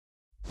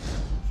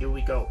Here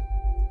we go.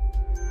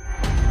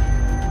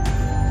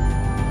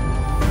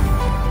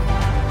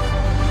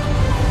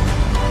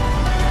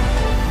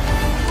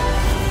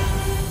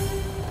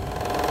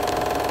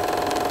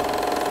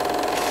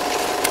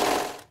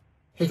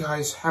 Hey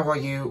guys, how are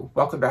you?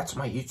 Welcome back to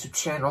my YouTube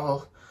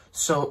channel.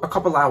 So, a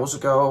couple hours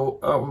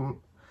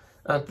ago,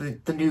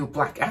 the new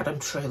Black Adam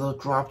trailer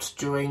dropped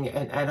during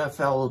an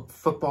NFL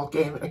football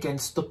game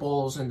against the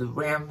Bulls and the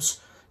Rams,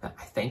 I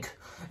think.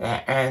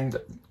 And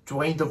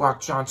Dwayne "The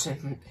Rock"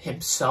 Johnson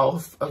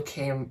himself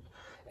came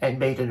and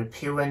made an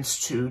appearance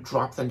to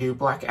drop the new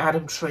Black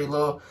Adam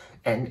trailer,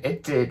 and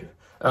it did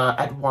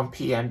at 1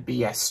 p.m.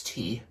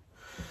 BST.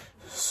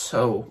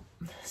 So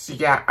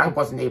yeah, I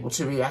wasn't able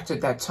to react at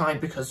that time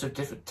because of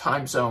different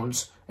time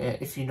zones,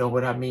 if you know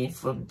what I mean,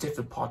 from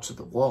different parts of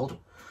the world.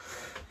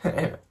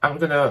 I'm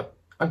gonna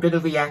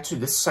react to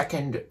the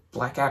second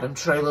Black Adam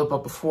trailer,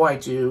 but before I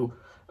do,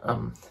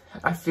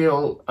 I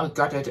feel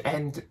gutted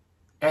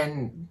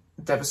and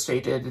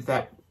devastated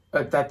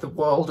that the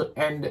world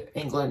and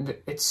England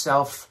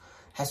itself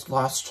has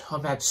lost Her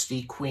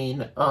Majesty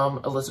Queen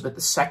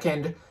Elizabeth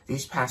II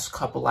these past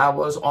couple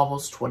hours,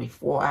 almost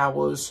 24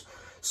 hours.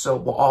 So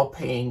we're all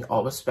paying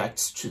our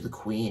respects to the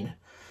Queen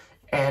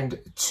and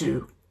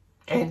to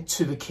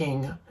the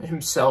King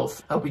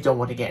himself. We don't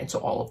want to get into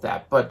all of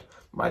that, but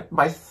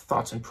my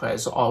thoughts and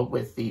prayers are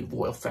with the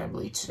royal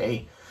family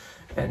today.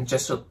 And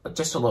just a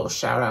little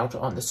shout out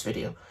on this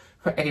video.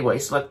 But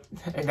anyways,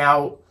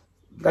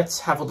 let's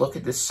have a look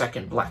at this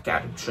second Black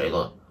Adam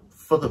trailer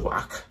for The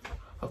Rock.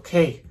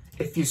 Okay,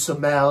 if you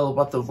smell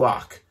what The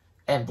Rock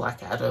and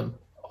Black Adam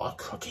are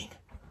cooking,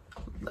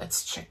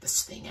 let's check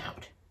this thing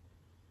out.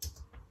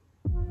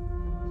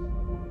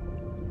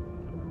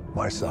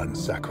 My son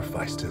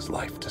sacrificed his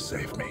life to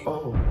save me.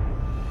 Oh,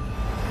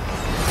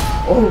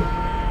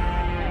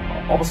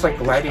 almost like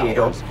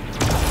Gladiator.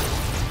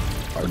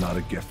 Are not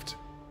a gift,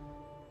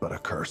 but a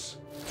curse.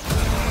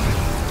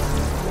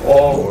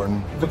 Oh,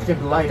 born look at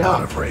him light out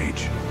up. of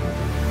rage.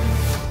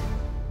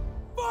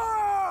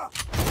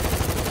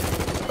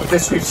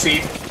 This we've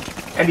seen.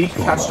 Any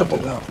constable.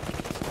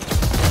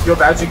 Your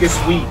magic is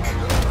weak.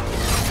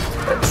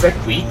 Is that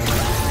weak?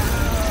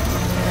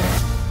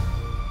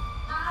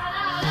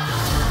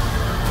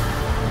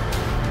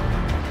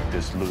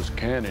 This loose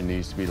cannon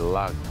needs to be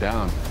locked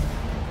down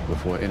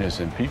before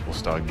innocent people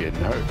start getting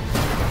hurt.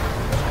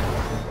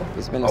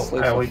 He's been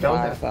asleep for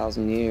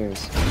 5,000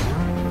 years.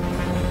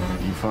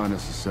 You find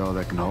us a cell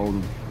that can hold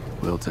him,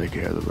 we'll take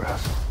care of the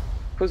rest.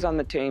 Who's on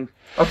the team?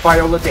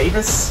 Viola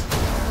Davis?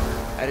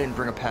 I didn't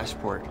bring a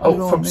passport.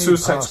 Oh, from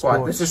Suicide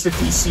Squad. This is the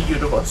DC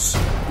universe.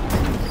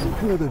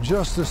 We're the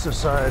Justice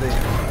Society.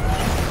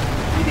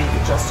 You need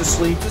the Justice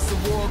League.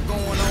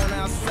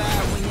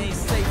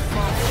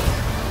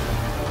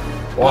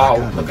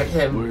 Wow, look at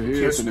him. We're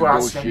here Pierce to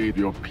Brosnan. negotiate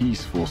your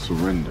peaceful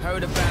surrender.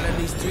 Heard about at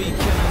least 3 killings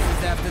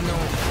this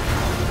afternoon.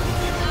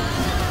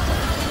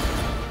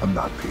 I'm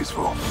not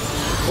peaceful.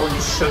 Well,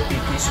 you should be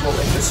peaceful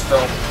in this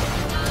film.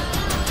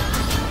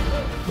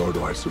 Nor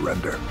do I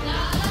surrender.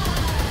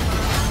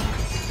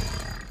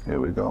 Here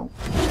we go.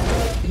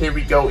 Here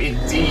we go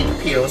indeed,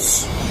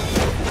 Pierce.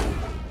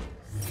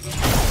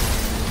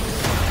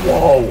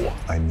 Whoa.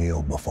 I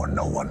kneel before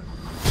no one.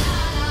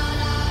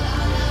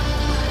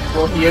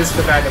 Well, he is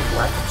the man in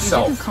black You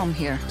himself. didn't come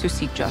here to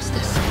seek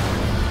justice.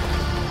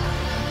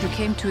 You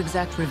came to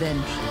exact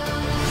revenge.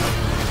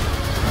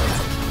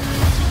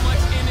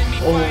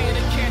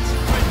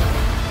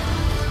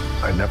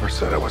 I never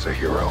said I was a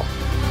hero.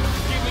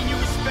 Giving you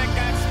respect,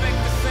 I expect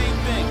the same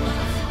thing.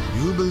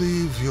 You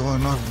believe you are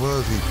not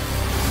worthy.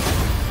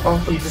 Oh,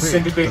 he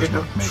disintegrated Fate the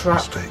does not make trap.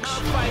 mistakes.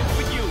 I'm fighting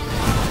for you.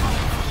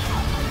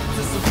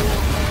 There's a war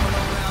going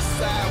on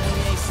outside we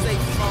ain't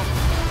safe from.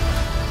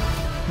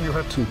 You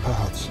have two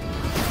paths.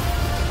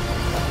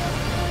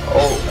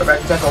 Oh, a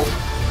red devil.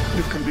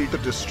 You can be the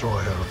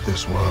destroyer of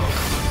this world.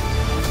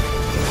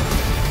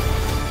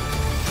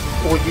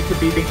 Or you could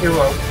be the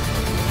hero.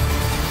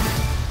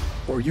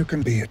 Or you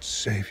can be its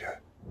savior.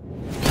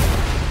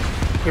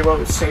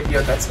 Hero,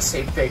 savior, that's the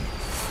same thing.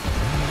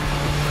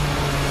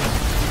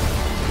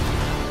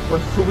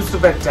 Well, who was the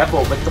red devil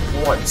with the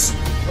horns?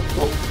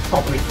 We'll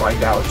probably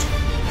find out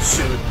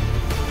soon.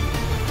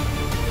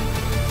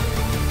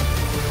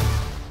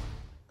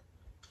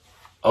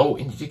 Oh,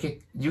 and you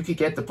could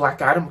get the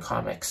Black Adam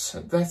comics.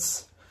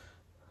 That's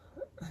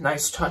a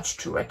nice touch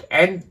to it.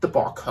 And the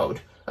barcode.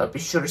 Be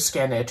sure to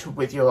scan it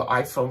with your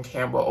iPhone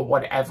camera or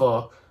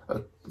whatever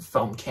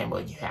phone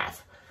camera you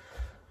have.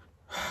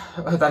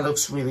 That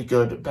looks really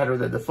good. Better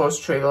than the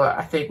first trailer.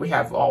 I think we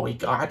have all we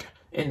got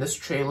in this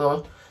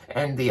trailer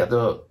and the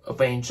other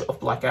range of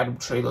Black Adam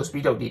trailers.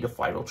 We don't need a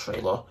final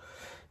trailer.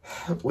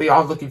 We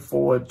are looking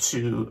forward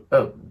to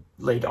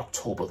late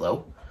October,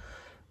 though.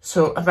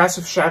 So a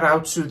massive shout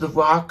out to The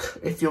Rock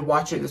if you're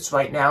watching this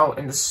right now,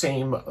 and the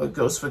same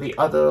goes for the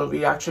other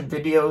reaction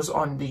videos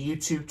on the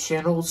YouTube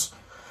channels.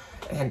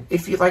 And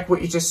if you like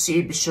what you just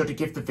see, be sure to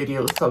give the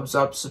video a thumbs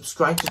up,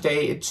 subscribe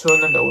today, and turn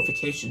the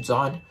notifications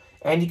on.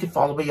 And you can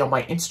follow me on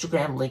my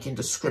Instagram, link in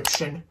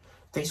description.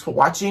 Thanks for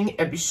watching,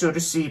 and be sure to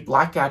see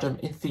Black Adam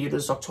in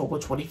theaters October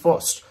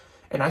 21st.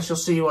 And I shall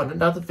see you on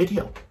another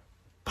video.